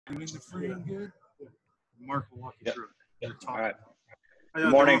Is it free and good? Mark will walk you through it. All right. Good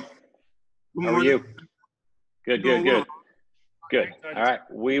morning. How are you? Good. Good. All right.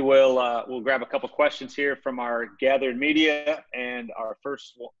 We'll grab a couple questions here from our gathered media, and our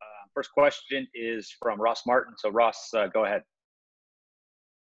first question is from Ross Martin. So Ross, go ahead.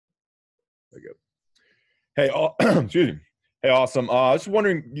 There you go. Hey, excuse me. Hey, awesome. I was just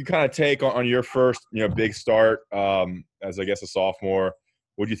wondering, you kind of take on your first, big start as I guess a sophomore.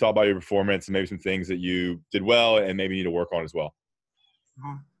 What you thought about your performance, and maybe some things that you did well and maybe need to work on as well?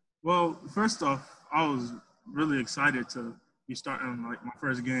 Well, first off, I was really excited to be starting my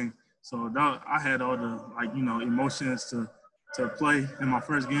first game. So I had all the emotions to play in my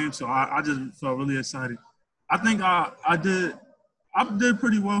first game. So I just felt really excited. I think I did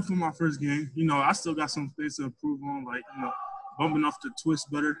pretty well for my first game. I still got some things to improve on, bumping off the twist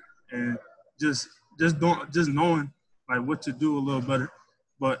better and just knowing what to do a little better.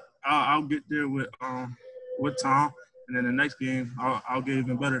 But I'll get there with time, and then the next game I'll get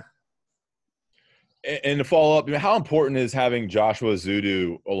even better. And to follow up, how important is having Joshua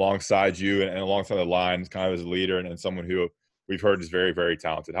Zudu alongside you and alongside the line, kind of as a leader and someone who we've heard is very, very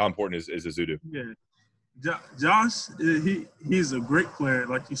talented? How important is Zudu? Yeah, Josh, he's a great player,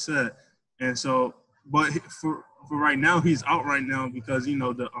 like you said, and so, but for right now, he's out right now because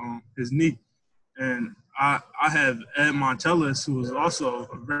his knee, and I have Ed Montellis, who is also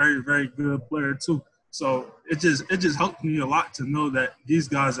a very, very good player too. So it just helped me a lot to know that these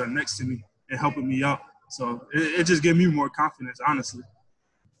guys are next to me and helping me out. So it just gave me more confidence, honestly.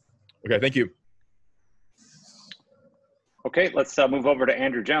 Okay, thank you. Okay, let's move over to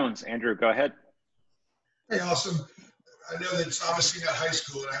Andrew Jones. Andrew, go ahead. Hey, awesome. I know that it's obviously not high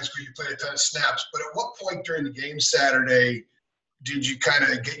school. In high school, you played a ton of snaps. But at what point during the game Saturday did you kind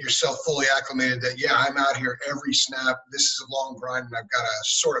of get yourself fully acclimated that, yeah, I'm out here every snap, this is a long grind, and I've got to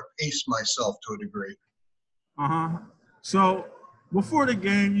sort of pace myself to a degree? So before the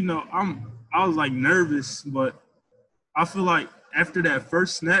game, I was nervous, but I feel like after that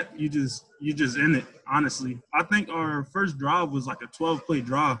first snap, you just in it, honestly. I think our first drive was a 12-play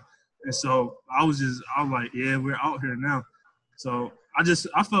drive. And so I was like, yeah, we're out here now. So I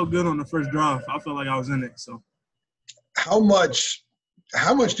felt good on the first drive. I felt like I was in it. So how much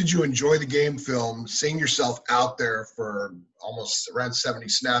did you enjoy the game film, seeing yourself out there for almost around 70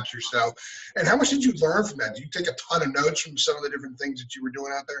 snaps or so? And how much did you learn from that? Did you take a ton of notes from some of the different things that you were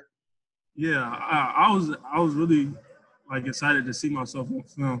doing out there? Yeah, I was really excited to see myself on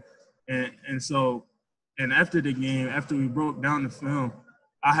film. And after the game, after we broke down the film,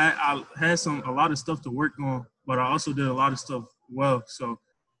 I had a lot of stuff to work on, but I also did a lot of stuff well. So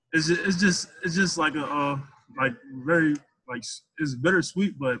it's just very it's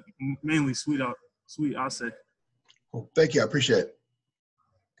bittersweet, but mainly sweet. I'll say. Well, thank you. I appreciate it.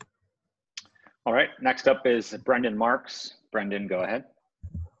 All right. Next up is Brendan Marks. Brendan, go ahead.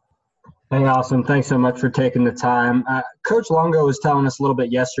 Hey, awesome. Thanks so much for taking the time. Coach Longo was telling us a little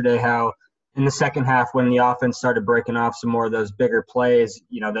bit yesterday how in the second half, when the offense started breaking off some more of those bigger plays,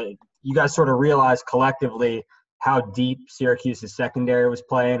 that you guys sort of realized collectively how deep Syracuse's secondary was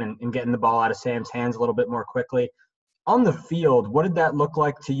playing and getting the ball out of Sam's hands a little bit more quickly. On the field, what did that look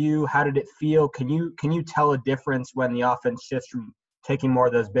like to you? How did it feel? Can you tell a difference when the offense shifts from taking more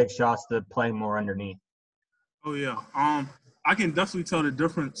of those big shots to playing more underneath? Oh yeah, I can definitely tell the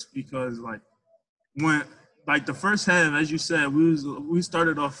difference because when the first half, as you said, we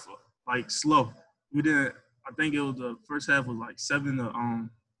started off slow. We didn't. I think it was the first half was 7-3,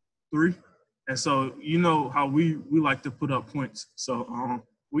 and so how we like to put up points. So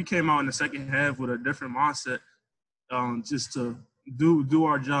we came out in the second half with a different mindset, just to do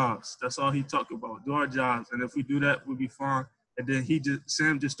our jobs. That's all he talked about. Do our jobs, and if we do that, we'll be fine. And then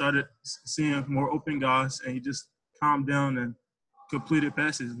Sam just started seeing more open guys, and he just calmed down and completed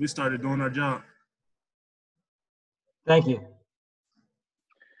passes. We started doing our job. Thank you.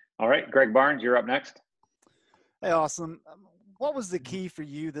 All right, Greg Barnes, you're up next. Hey, awesome. What was the key for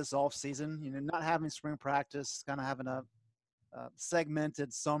you this offseason? Not having spring practice, kind of having a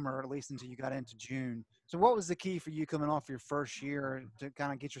segmented summer, at least until you got into June. So what was the key for you coming off your first year to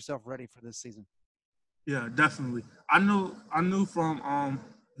kind of get yourself ready for this season? Yeah, definitely. I knew from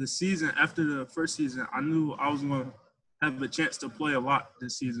the season, after the first season, I knew I was going to have a chance to play a lot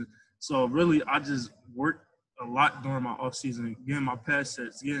this season. So really, I just worked a lot during my off season, getting my pass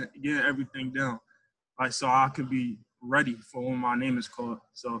sets, getting everything down, so I could be ready for when my name is called.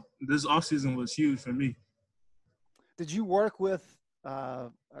 So this off season was huge for me. Did you work with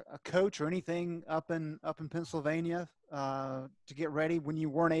a coach or anything up in Pennsylvania to get ready when you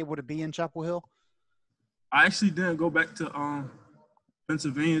weren't able to be in Chapel Hill? I actually didn't go back to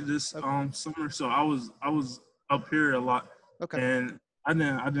Pennsylvania this summer, so I was up here a lot. Okay. And I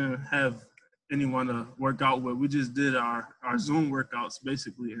didn't have anyone to work out with. We just did our Zoom workouts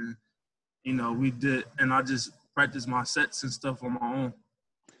basically, and I just practiced my sets and stuff on my own.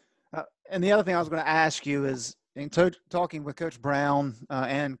 And the other thing I was going to ask you is, in talking with Coach Brown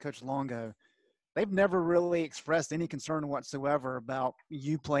and Coach Longo, they've never really expressed any concern whatsoever about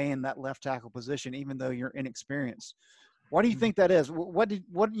you playing that left tackle position, even though you're inexperienced. Why do you think that is? What do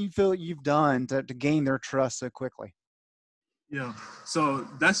you feel you've done to gain their trust so quickly? Yeah, so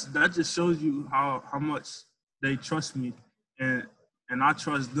that just shows you how much they trust me, and I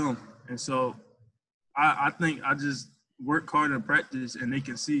trust them. And so I think I just work hard in practice, and they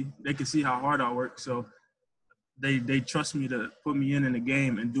can see how hard I work. So they trust me to put me in the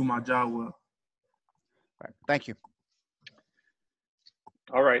game and do my job well. All right. Thank you.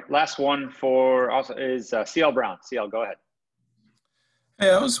 All right, last one for also is CL Brown. CL, go ahead. Hey,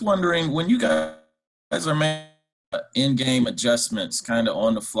 I was wondering, when you guys are making in-game adjustments kind of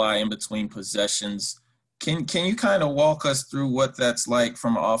on the fly in between possessions, can you kind of walk us through what that's like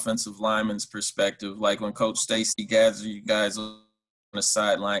from an offensive lineman's perspective? Like when Coach Stacy gathers you guys on the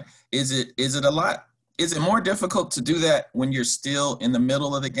sideline, is it more difficult to do that when you're still in the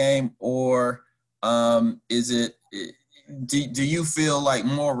middle of the game, or do you feel like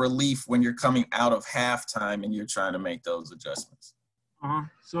more relief when you're coming out of halftime and you're trying to make those adjustments?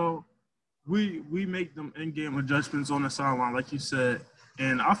 So we make them in-game adjustments on the sideline, like you said,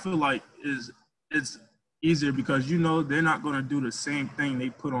 and I feel like it's easier because they're not going to do the same thing they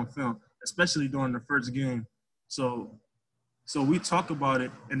put on film, especially during the first game. So we talk about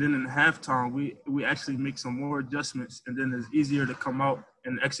it, and then in halftime we actually make some more adjustments, and then it's easier to come out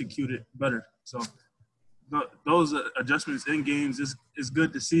and execute it better. So those adjustments in games is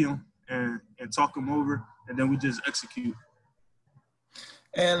good to see them and talk them over, and then we just execute.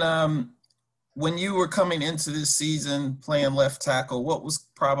 And when you were coming into this season playing left tackle, what was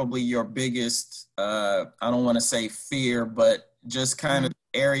probably your biggest, I don't want to say fear, but just kind of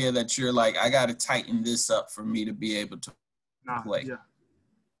area that you're like, I got to tighten this up for me to be able to play?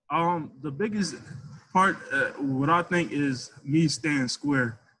 Yeah. The biggest part, what I think, is me staying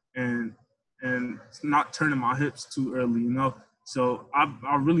square and not turning my hips too early, So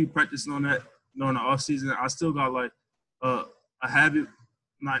I really practiced on that during the off season. I still got like a habit.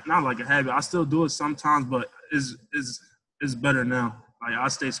 Not like a habit. I still do it sometimes, but it's better now. Like I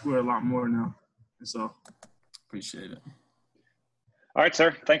stay square a lot more now. And so appreciate it. All right,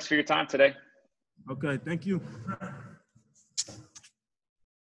 sir. Thanks for your time today. Okay, thank you.